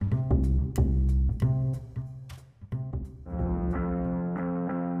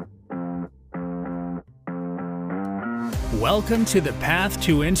Welcome to the Path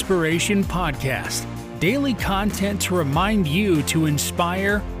to Inspiration podcast. Daily content to remind you to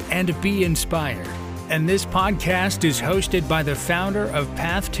inspire and be inspired. And this podcast is hosted by the founder of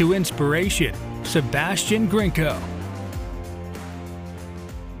Path to Inspiration, Sebastian Grinko.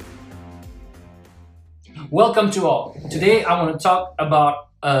 Welcome to all. Today I want to talk about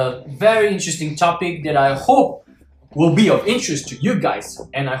a very interesting topic that I hope will be of interest to you guys,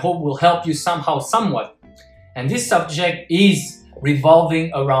 and I hope will help you somehow, somewhat. And this subject is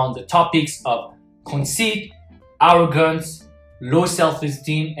revolving around the topics of conceit, arrogance, low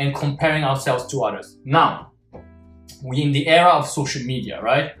self-esteem, and comparing ourselves to others. Now, we're in the era of social media,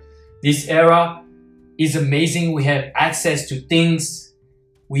 right? This era is amazing. We have access to things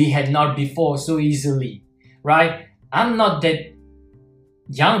we had not before so easily, right? I'm not that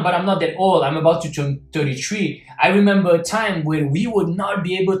young, but I'm not that old. I'm about to turn 33. I remember a time where we would not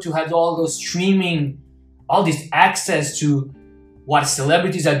be able to have all those streaming, all this access to what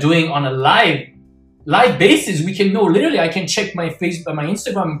celebrities are doing on a live basis. We can know, literally, I can check my Facebook, my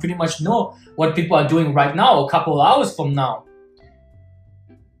Instagram, and pretty much know what people are doing right now, a couple of hours from now.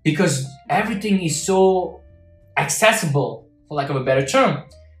 Because everything is so accessible, for lack of a better term.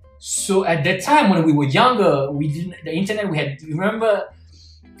 So at that time, when we were younger, the internet, remember,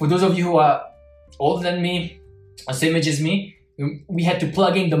 for those of you who are older than me, or same age as me, we had to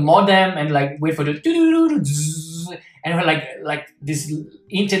plug in the modem and like wait for the and we had like this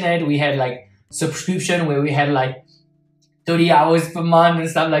internet. We had like subscription where we had like 30 hours per month and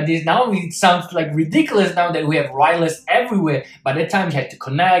stuff like this. Now it sounds like ridiculous now that we have wireless everywhere. By that time you had to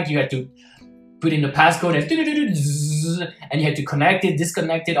connect, you had to put in the passcode and you had to connect it,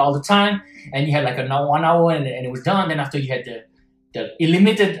 disconnect it all the time, and you had like a 1 hour and it was done. Then after you had the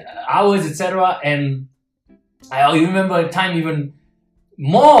unlimited hours, etc. And I remember a time even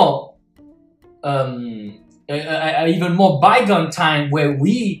more bygone time where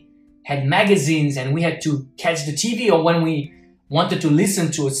we had magazines and we had to catch the TV, or when we wanted to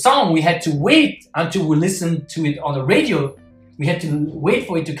listen to a song, we had to wait until we listened to it on the radio. We had to wait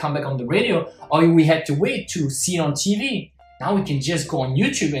for it to come back on the radio, or we had to wait to see it on TV. Now we can just go on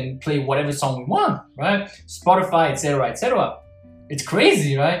YouTube and play whatever song we want, right? Spotify, etc., etc. It's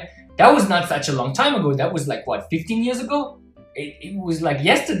crazy, right? That was not such a long time ago. That was like, what, 15 years ago? It was like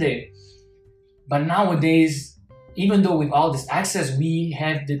yesterday. But nowadays, even though with all this access, we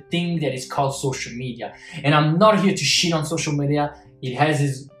have the thing that is called social media. And I'm not here to shit on social media. It has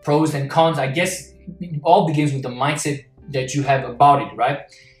its pros and cons. I guess it all begins with the mindset that you have about it, right?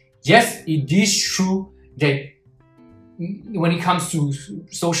 Yes, it is true that when it comes to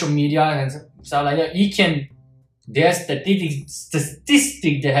social media and stuff like that, there's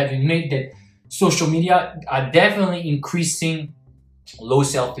statistics that have been made that social media are definitely increasing low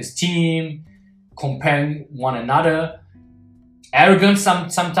self-esteem, comparing one another, arrogance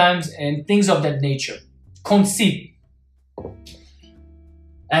sometimes, and things of that nature. Conceit.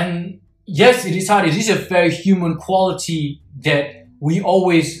 And yes, it is hard. It is a very human quality that we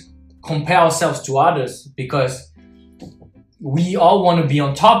always compare ourselves to others, because we all want to be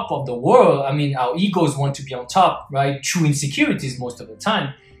on top of the world. I mean, our egos want to be on top, right? Through insecurities most of the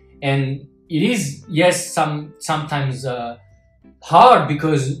time. And it is, yes, sometimes hard,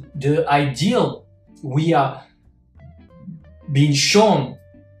 because the ideal we are being shown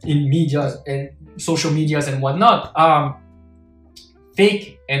in media and social medias and whatnot are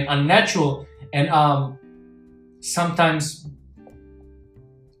fake and unnatural and sometimes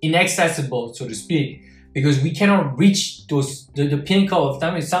inaccessible, so to speak. Because we cannot reach the pinnacle of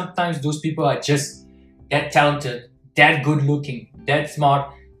time, and sometimes those people are just that talented, that good looking, that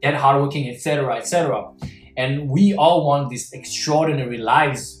smart, that hardworking, etc., etc. And we all want these extraordinary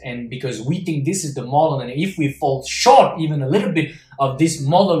lives, and because we think this is the model, and if we fall short even a little bit of this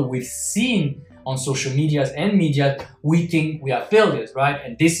model we've seen on social medias and media, we think we are failures, right?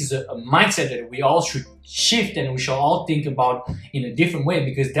 And this is a mindset that we all should shift, and we should all think about in a different way,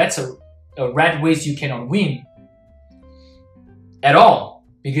 because that's a rat race you cannot win at all,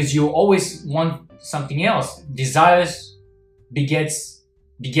 because you always want something else. Desires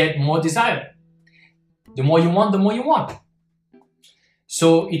beget more desire. The more you want, the more you want.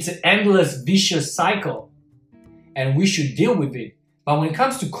 So it's an endless vicious cycle, and we should deal with it. But when it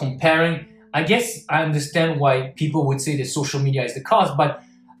comes to comparing, I guess I understand why people would say that social media is the cause, but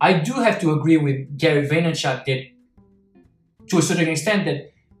I do have to agree with Gary Vaynerchuk that, to a certain extent, that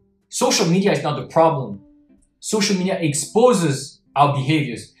social media is not the problem. Social media exposes our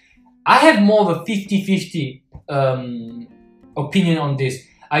behaviors. I have more of a 50-50 opinion on this.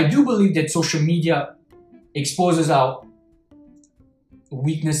 I do believe that social media exposes our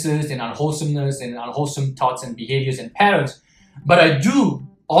weaknesses and unwholesomeness and unwholesome thoughts and behaviors and patterns. But I do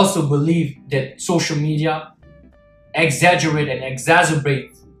also believe that social media exaggerate and exacerbate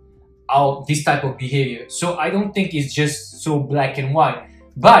this type of behavior. So I don't think it's just so black and white.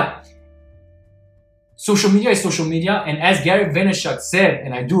 But social media is social media, and as Gary Vaynerchuk said,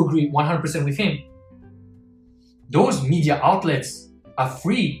 and I do agree 100% with him, those media outlets are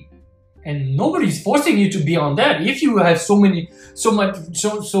free, and nobody's forcing you to be on that. If you have so much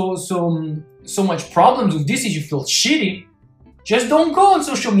problems with this, if you feel shitty, just don't go on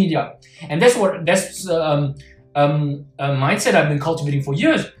social media. And that's a mindset I've been cultivating for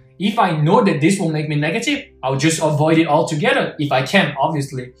years. If I know that this will make me negative, I'll just avoid it altogether if I can,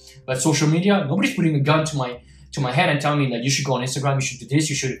 obviously. But social media, nobody's putting a gun to my head and telling me like you should go on Instagram, you should do this,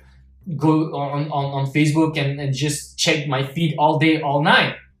 you should go on Facebook and just check my feed all day, all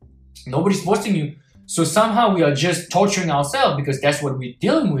night. Nobody's forcing you. So somehow we are just torturing ourselves because that's what we're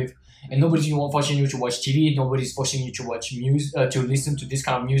dealing with. And nobody's forcing you to watch TV. Nobody's forcing you to watch music, to listen to this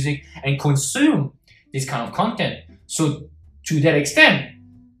kind of music and consume this kind of content. So to that extent,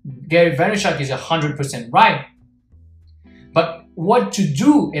 Gary Vaynerchuk is 100% right. But what to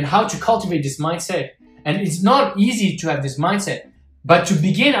do and how to cultivate this mindset, and it's not easy to have this mindset. But to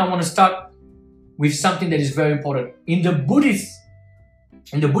begin, I want to start with something that is very important. In the Buddhist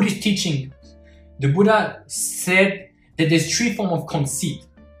teaching, the Buddha said that there's 3 forms of conceit.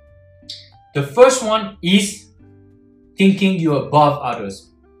 The first one is thinking you're above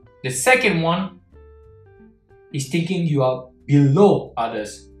others. The second one is thinking you are below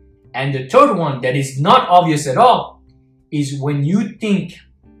others. And the third one that is not obvious at all is when you think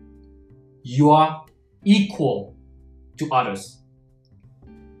you are equal to others.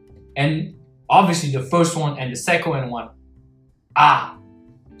 And obviously the first one and the second one are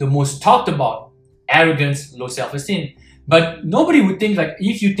the most talked about: arrogance, low self-esteem. But nobody would think like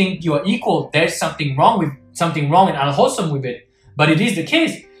if you think you are equal, there's something wrong and unwholesome with it. But it is the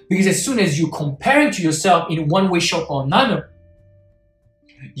case, because as soon as you compare it to yourself in one way, shape, or another,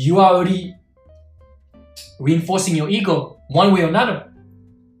 you are already reinforcing your ego one way or another.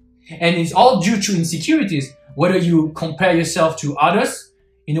 And it's all due to insecurities. Whether you compare yourself to others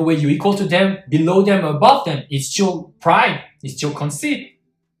in a way you're equal to them, below them, or above them, it's still pride, it's still conceit.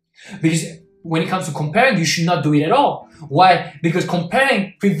 Because when it comes to comparing, you should not do it at all. Why? Because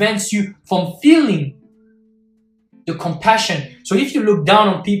comparing prevents you from feeling the compassion. So if you look down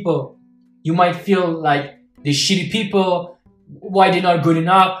on people, you might feel like they're shitty people, why they're not good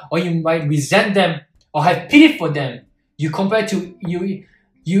enough, or you might resent them or have pity for them. You compare to you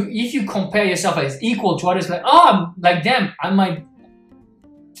if you compare yourself as equal to others, like, oh, I'm like them,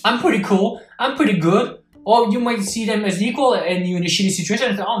 I'm pretty cool, I'm pretty good. Or you might see them as equal and you're in a shitty situation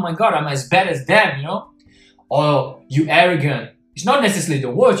and say, oh my god, I'm as bad as them, you know? Or you arrogant. It's not necessarily the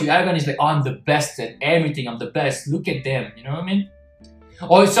word. You arrogant is like, oh, I'm the best at everything, I'm the best, look at them, you know what I mean?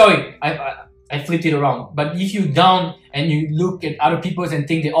 Or sorry, I flipped it around. But if you're down and you look at other people and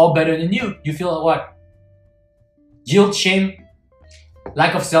think they're all better than you feel what? Guilt, shame,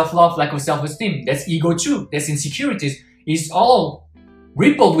 lack of self-love, lack of self-esteem. That's ego too. That's insecurities. It's all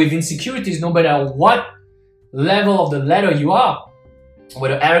rippled with insecurities no matter what level of the ladder you are.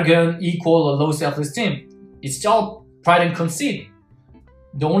 Whether arrogant, equal, or low self-esteem. It's all pride and conceit.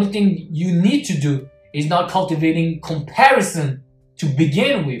 The only thing you need to do is not cultivating comparison to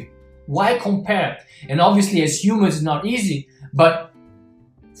begin with. Why compare? And obviously as humans it's not easy, but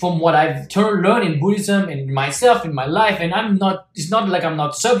from what I've learned in Buddhism and in myself, in my life, and it's not like I'm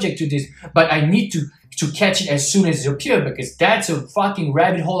not subject to this, but I need to catch it as soon as it appears, because that's a fucking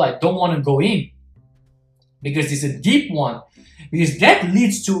rabbit hole I don't want to go in. Because it's a deep one. Because that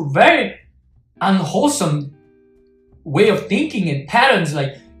leads to very unwholesome way of thinking and patterns.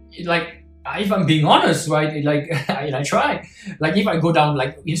 Like if I'm being honest, right? Like I try. Like if I go down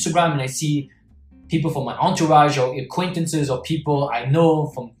like Instagram and I see people from my entourage or acquaintances or people I know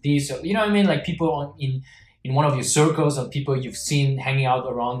from this, or, you know what I mean? Like people in one of your circles or people you've seen hanging out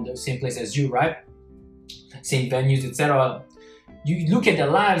around the same place as you, right? Same venues, etc. You look at their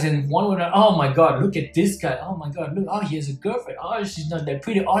lives and one would, oh my god, look at this guy. Oh my god, look, oh, he has a girlfriend. Oh, she's not that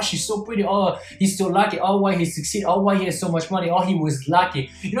pretty. Oh, she's so pretty. Oh, he's so lucky. Oh, why he succeeded. Oh, why he has so much money. Oh, he was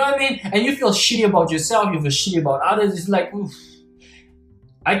lucky. You know what I mean? And you feel shitty about yourself. You feel shitty about others. It's like, oof.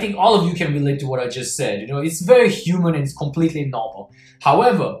 I think all of you can relate to what I just said. You know, it's very human and it's completely normal.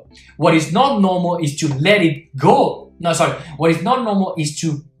 However, what is not normal is to let it go. No, sorry. What is not normal is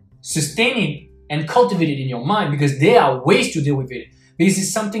to sustain it and cultivate it in your mind, because there are ways to deal with it. This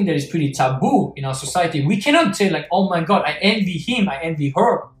is something that is pretty taboo in our society. We cannot say like, oh my god, I envy him, I envy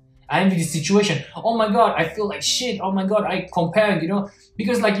her. I envy this situation. Oh my God, I feel like shit. Oh my God, I compare,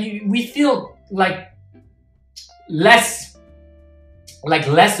 because like we feel like lesser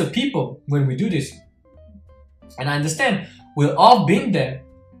people when we do this. And I understand we've all been there,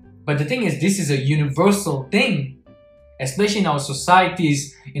 but the thing is, this is a universal thing, especially in our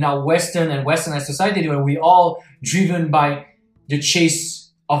societies, in our Western and Westernized society, where we all driven by the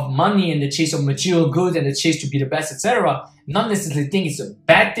chase of money and the chase of material goods and the chase to be the best, etc. Not necessarily think it's a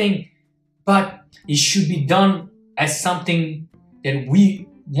bad thing, but it should be done as something that we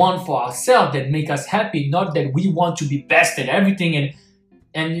want for ourselves, that make us happy, not that we want to be best at everything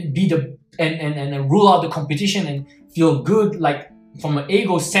and be the and rule out the competition and feel good, like from an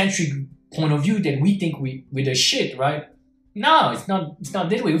egocentric point of view that we think we're the shit, right? No, it's not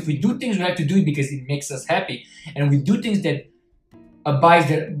that way. If we do things, we have to do it because it makes us happy, and we do things that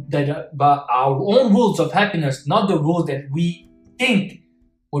abides by our own rules of happiness, not the rules that we think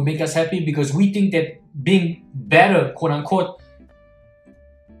would make us happy, because we think that being better, quote unquote,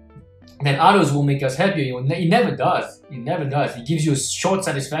 than others will make us happy. It never does. It never does. It gives you a short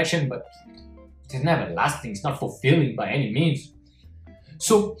satisfaction, but it's never lasting. It's not fulfilling by any means.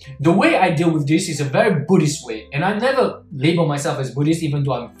 So the way I deal with this is a very Buddhist way, and I never label myself as Buddhist, even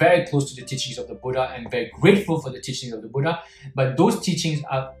though I'm very close to the teachings of the Buddha and very grateful for the teachings of the Buddha. But those teachings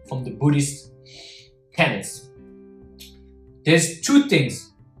are from the Buddhist tenets. There's two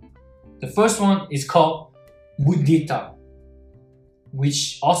things. The first one is called mudita,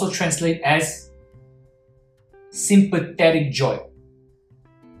 which also translates as sympathetic joy.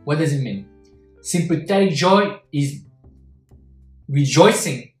 What does it mean? Sympathetic joy is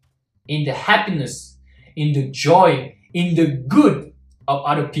rejoicing in the happiness, in the joy, in the good of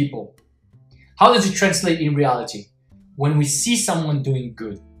other people. How does it translate in reality? When we see someone doing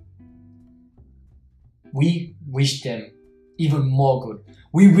good, we wish them even more good.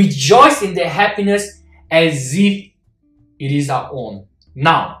 We rejoice in their happiness as if it is our own.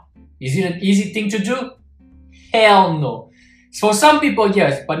 Now, is it an easy thing to do? Hell no. For some people,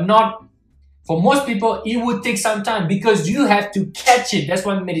 yes, but not for most people. It would take some time because you have to catch it. That's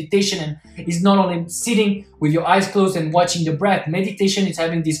why meditation is not only sitting with your eyes closed and watching the breath. Meditation is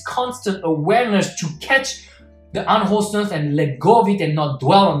having this constant awareness to catch the unwholesomeness and let go of it and not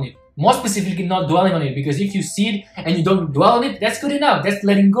dwell on it. More specifically, not dwelling on it, because if you see it and you don't dwell on it, that's good enough. That's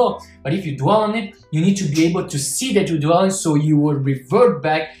letting go. But if you dwell on it, you need to be able to see that you're dwelling, so you will revert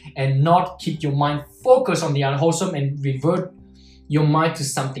back and not keep your mind focused on the unwholesome and revert your mind to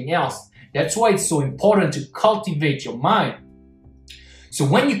something else. That's why it's so important to cultivate your mind. So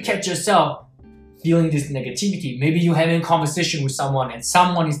when you catch yourself feeling this negativity, maybe you're having a conversation with someone and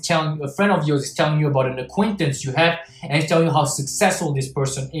someone is telling you, a friend of yours is telling you about an acquaintance you have and is telling you how successful this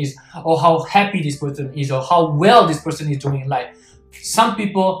person is, or how happy this person is, or how well this person is doing in life. Some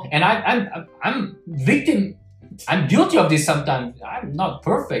people, and I'm guilty of this sometimes. I'm not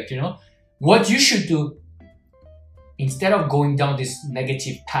perfect, What you should do, instead of going down this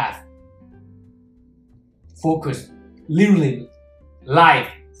negative path, focus, literally, live,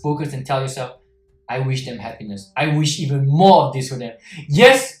 focus and tell yourself, I wish them happiness. I wish even more of this for them.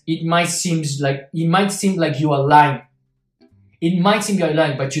 Yes, it might seem like you are lying. It might seem you're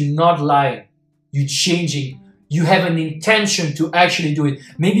lying, but you're not lying. You're changing. You have an intention to actually do it.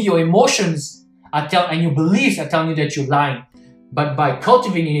 Maybe your emotions and your beliefs are telling you that you're lying. But by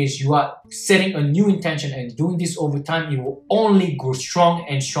cultivating this, you are setting a new intention, and doing this over time, you will only grow strong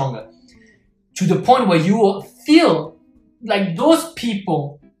and stronger. To the point where you will feel like those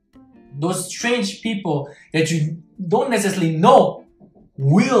people, those strange people that you don't necessarily know,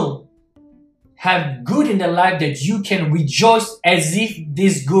 will have good in their life, that you can rejoice as if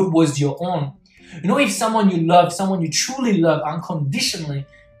this good was your own. If someone you love, someone you truly love unconditionally,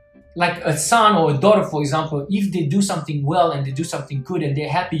 like a son or a daughter, for example, if they do something well and they do something good and they're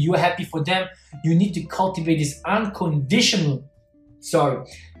happy, you're happy for them, you need to cultivate this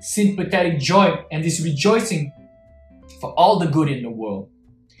sympathetic joy and this rejoicing for all the good in the world.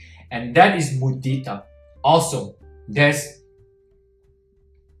 And that is mudita. Also, there's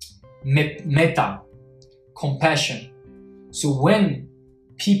metta, compassion. So when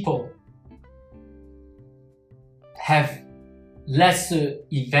people have lesser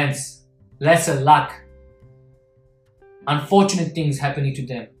events, lesser luck, unfortunate things happening to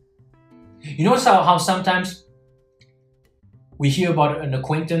them, how sometimes we hear about an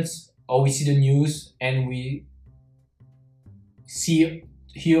acquaintance, or we see the news and we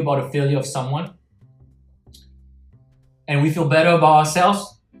hear about a failure of someone and we feel better about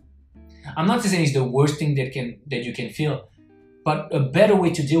ourselves. I'm not saying it's the worst thing that you can feel, but a better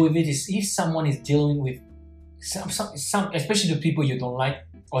way to deal with it is if someone is dealing with some, especially the people you don't like,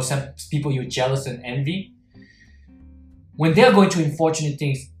 or some people you're jealous and envy, when they're going through unfortunate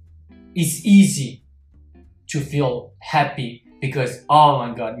things, it's easy to feel happy because, oh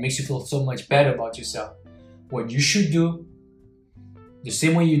my God, it makes you feel so much better about yourself. What you should do, the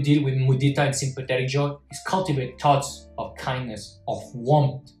same way you did with mudita and sympathetic joy, is cultivate thoughts of kindness, of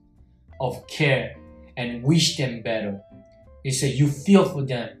warmth, of care, and wish them better. You say you feel for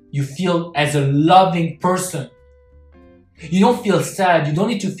them. You feel as a loving person. You don't feel sad. You don't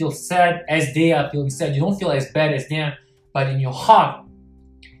need to feel sad as they are feeling sad. You don't feel as bad as they are. But in your heart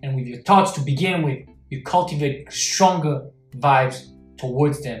and with your thoughts to begin with, you cultivate stronger vibes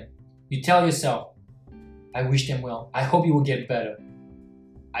towards them. You tell yourself, I wish them well. I hope you will get better.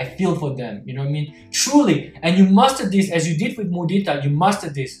 I feel for them. You know what I mean? Truly. And you master this as you did with mudita. You master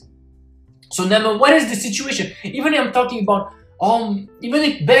this. So now, what is the situation? Even if I'm talking about, even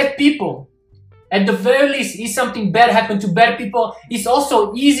if bad people, at the very least, if something bad happened to bad people, it's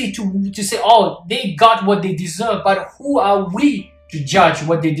also easy to say, oh, they got what they deserve. But who are we to judge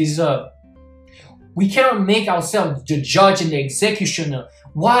what they deserve? We cannot make ourselves the judge and the executioner.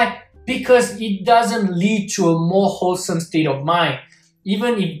 Why? Because it doesn't lead to a more wholesome state of mind.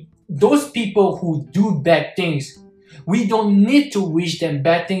 Even if those people who do bad things, we don't need to wish them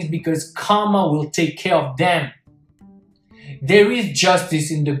bad things because karma will take care of them. There is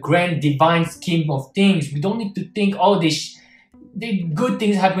justice in the grand divine scheme of things. We don't need to think, oh, they good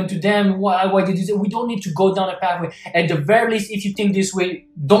things happen to them. Why did this? We don't need to go down a pathway. At the very least, if you think this way,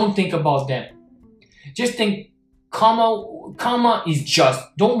 don't think about them. Just think, karma is just.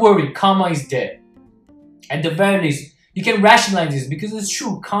 Don't worry, karma is there. At the very least, you can rationalize this because it's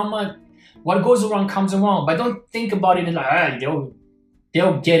true. Karma, what goes around comes around. But don't think about it and like,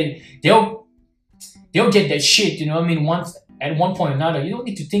 they'll get it. They'll get that shit, you know what I mean? At one point or another. You don't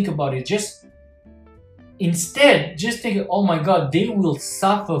need to think about it. Instead, just think, oh my God, they will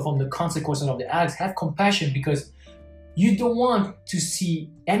suffer from the consequences of their acts. Have compassion because you don't want to see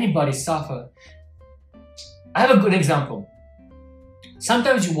anybody suffer. I have a good example.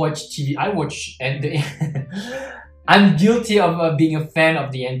 Sometimes you watch TV. I watch I'm guilty of being a fan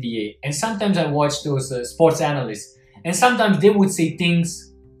of the NBA. And sometimes I watch those sports analysts. And sometimes they would say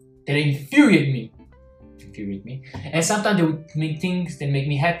things that infuriate me. And sometimes they would make things that make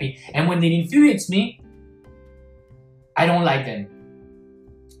me happy. And when it infuriates me, I don't like them.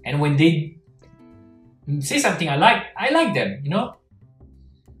 And when they say something I like them, you know?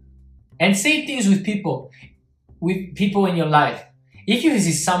 And say things with people in your life. If you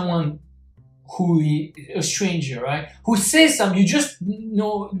see someone who is a stranger, right? Who says something, you just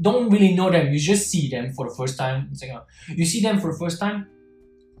don't really know them. You just see them for the first time. You see them for the first time,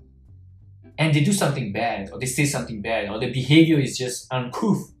 and they do something bad, or they say something bad, or their behavior is just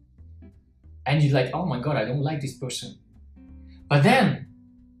uncouth. And you're like, oh my God, I don't like this person. But then,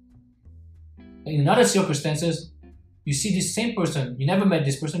 in other circumstances, you see this same person, you never met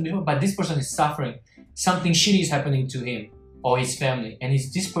this person before, but this person is suffering. Something shitty is happening to him or his family, and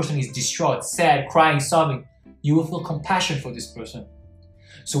this person is distraught, sad, crying, sobbing. You will feel compassion for this person.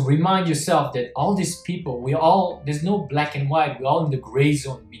 So remind yourself that all these people, there's no black and white, we're all in the gray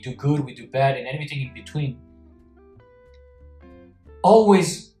zone. We do good, we do bad, and everything in between.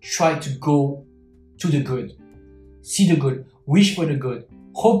 Always try to go to the good. See the good, wish for the good,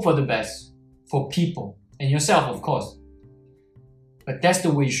 hope for the best for people and yourself, of course. But that's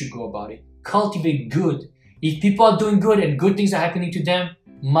the way you should go about it. Cultivate good. If people are doing good and good things are happening to them,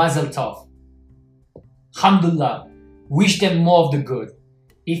 mazel tov. Alhamdulillah. Wish them more of the good.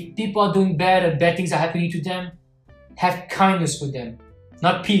 If people are doing bad and bad things are happening to them, have kindness for them.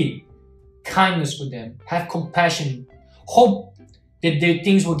 Not pity. Kindness for them. Have compassion. Hope that their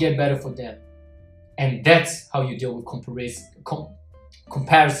things will get better for them. And that's how you deal with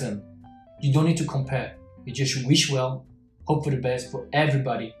comparison. You don't need to compare. You just wish well, hope for the best for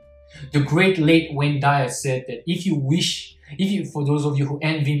everybody. The great late Wayne Dyer said that for those of you who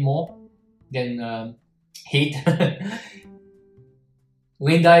envy more than hate,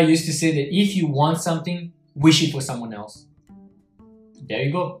 Wayne Dyer used to say that if you want something, wish it for someone else. There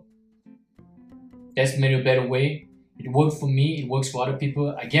you go. That's maybe a better way. It worked for me, it works for other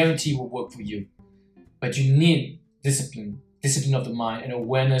people. I guarantee it will work for you. But you need discipline of the mind and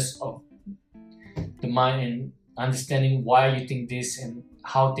awareness of the mind and understanding why you think this and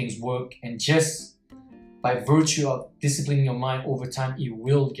how things work. And just by virtue of disciplining your mind over time, it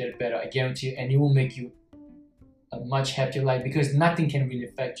will get better, I guarantee you, and it will make you a much happier life because nothing can really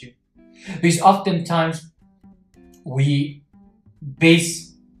affect you. Because oftentimes we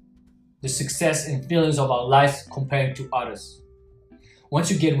base the success and feelings of our lives comparing to others. Once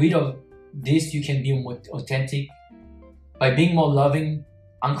you get rid of this, you can be more authentic. By being more loving,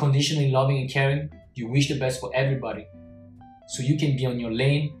 unconditionally loving and caring, you wish the best for everybody. So you can be on your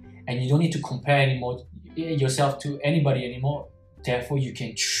lane and you don't need to compare anymore yourself to anybody anymore. Therefore, you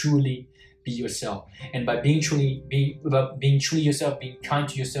can truly be yourself. And by being truly yourself, being kind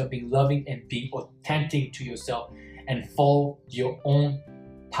to yourself, being loving and being authentic to yourself, and follow your own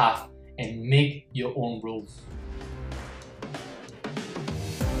path and make your own rules.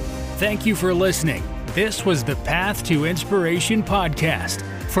 Thank you for listening. This was the Path to Inspiration podcast.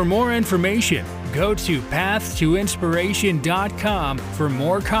 For more information, go to pathtoinspiration.com for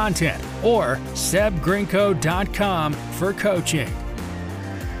more content or sebgrinko.com for coaching.